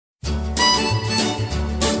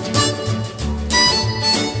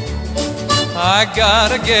I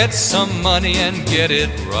gotta get some money and get it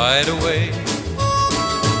right away,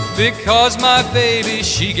 because my baby,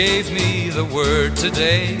 she gave me the word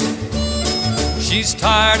today. She's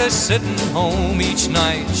tired of sitting home each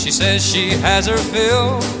night. She says she has her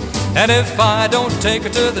fill, and if I don't take her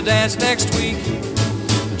to the dance next week,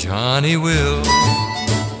 Johnny will.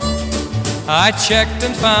 I checked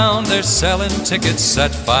and found they're selling tickets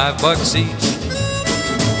at $5 each,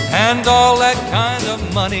 and all that kind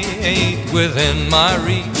of money ain't within my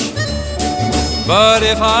reach. But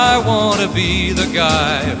if I want to be the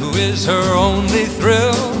guy who is her only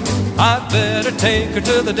thrill, I better take her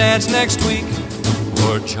to the dance next week,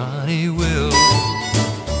 or Johnny will.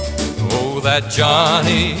 Oh, that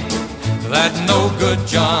Johnny, that no good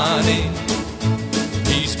Johnny,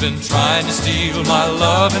 he's been trying to steal my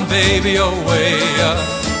loving baby away.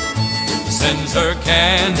 Sends her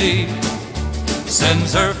candy,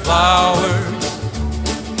 sends her flowers,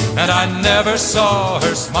 and I never saw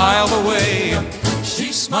her smile the way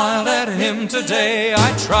she smiled at him today. I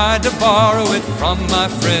tried to borrow it from my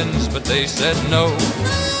friends, but they said no.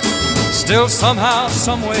 Still somehow,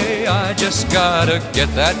 someway, I just gotta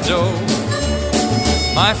get that dough.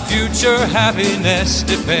 My future happiness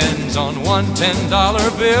depends on one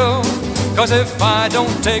 $10 bill, 'cause if I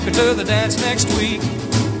don't take her to the dance next week,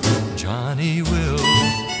 Johnny will.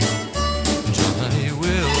 Johnny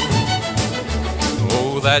will.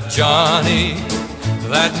 Oh, that Johnny,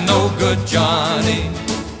 that no good Johnny,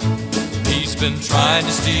 he's been trying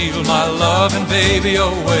to steal my loving baby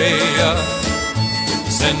away.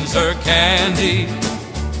 Sends her candy,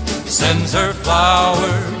 sends her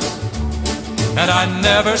flowers, and I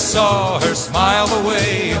never saw her smile the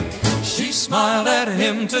way she smiled at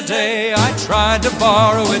him today. I tried to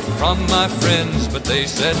borrow it from my friends, but they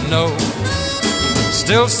said no.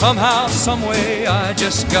 Still somehow, someway, I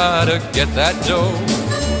just gotta get that dough.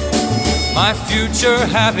 My future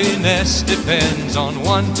happiness depends on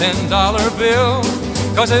one $10 bill,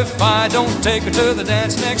 'cause if I don't take her to the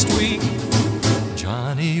dance next week,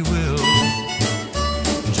 Johnny will.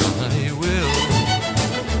 Johnny will.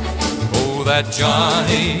 Oh, that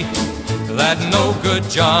Johnny, that no good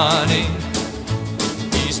Johnny,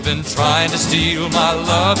 he's been trying to steal my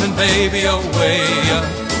loving baby away.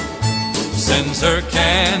 Sends her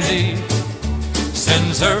candy,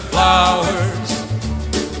 sends her flowers,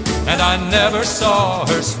 and I never saw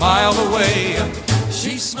her smile the way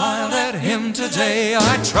she smiled at him today.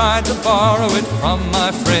 I tried to borrow it from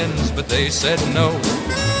my friends, but they said no.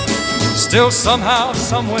 Still somehow,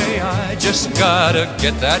 someway, I just gotta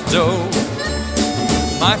get that dough.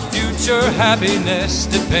 My future happiness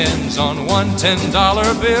depends on one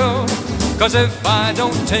 $10 bill, 'cause if I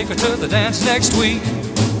don't take her to the dance next week,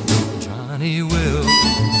 Johnny will.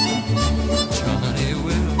 Johnny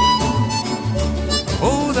will.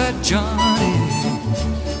 Oh, that Johnny